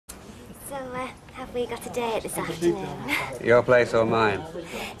So, have we got a date this afternoon? Your place or mine?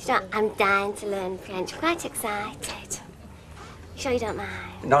 You know, I'm dying to learn French. Quite excited. Sure you don't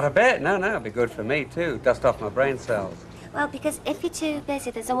mind? Not a bit. No, it'd be good for me, too. Dust off my brain cells. Well, because if you're too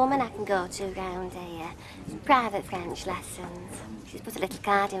busy, there's a woman I can go to round here. Private French lessons. She's put a little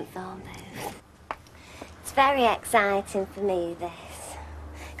card in phone booth. It's very exciting for me, this.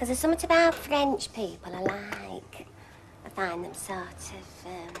 Because there's something about French people I like. I find them sort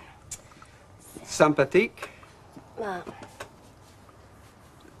of, Sympathique? What?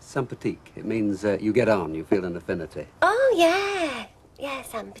 Sympathique. It means you get on, you feel an affinity. Oh, yeah. Yeah,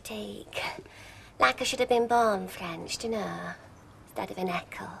 sympathique. Like I should have been born French, do you know? Instead of in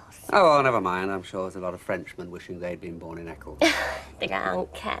Eccles. Oh, well, never mind. I'm sure there's a lot of Frenchmen wishing they'd been born in Eccles. They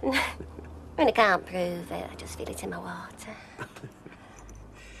aren't, Ken. I mean, I can't prove it. I just feel it in my water.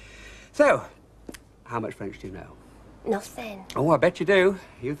 So, how much French do you know? Nothing. Oh, I bet you do.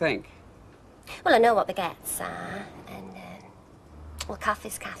 You think? Well, I know what baguettes are, and, well,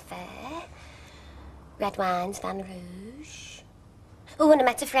 coffee's cafe, red wine's Vin Rouge. Oh, and I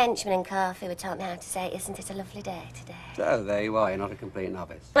met a Frenchman in coffee who taught me how to say, isn't it a lovely day today? So, there you are. You're not a complete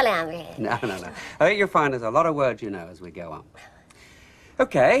novice. Well, I am really. No. I think you'll find there's a lot of words you know as we go on.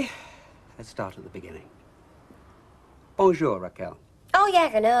 Okay, let's start at the beginning. Bonjour, Raquel. Oh, yeah,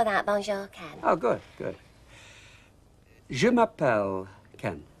 I know that. Bonjour, Ken. Oh, good. Je m'appelle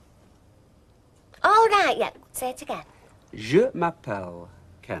Ken. All right, yeah. Say it again. Je m'appelle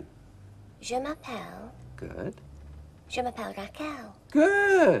Ken. Je m'appelle. Good. Je m'appelle Raquel.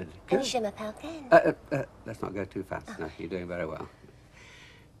 Good. And je m'appelle Ken. Let's not go too fast. Oh. No, you're doing very well.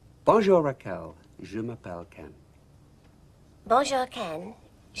 Bonjour, Raquel. Je m'appelle Ken. Bonjour, Ken.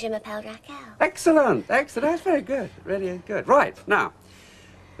 Je m'appelle Raquel. Excellent. That's very good. Really good. Right, now,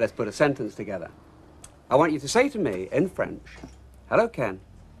 let's put a sentence together. I want you to say to me in French, hello, Ken.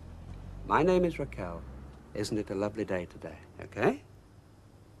 My name is Raquel. Isn't it a lovely day today? Okay?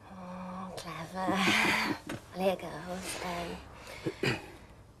 Oh, clever. Well, here goes.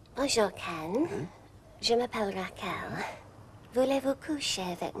 Bonjour, Ken. Je m'appelle Raquel. Voulez-vous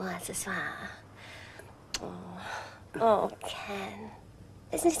coucher avec moi ce soir? Oh, Ken.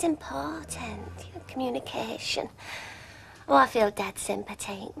 Isn't it important? Communication. Oh, I feel dead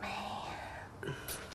sympathique, me.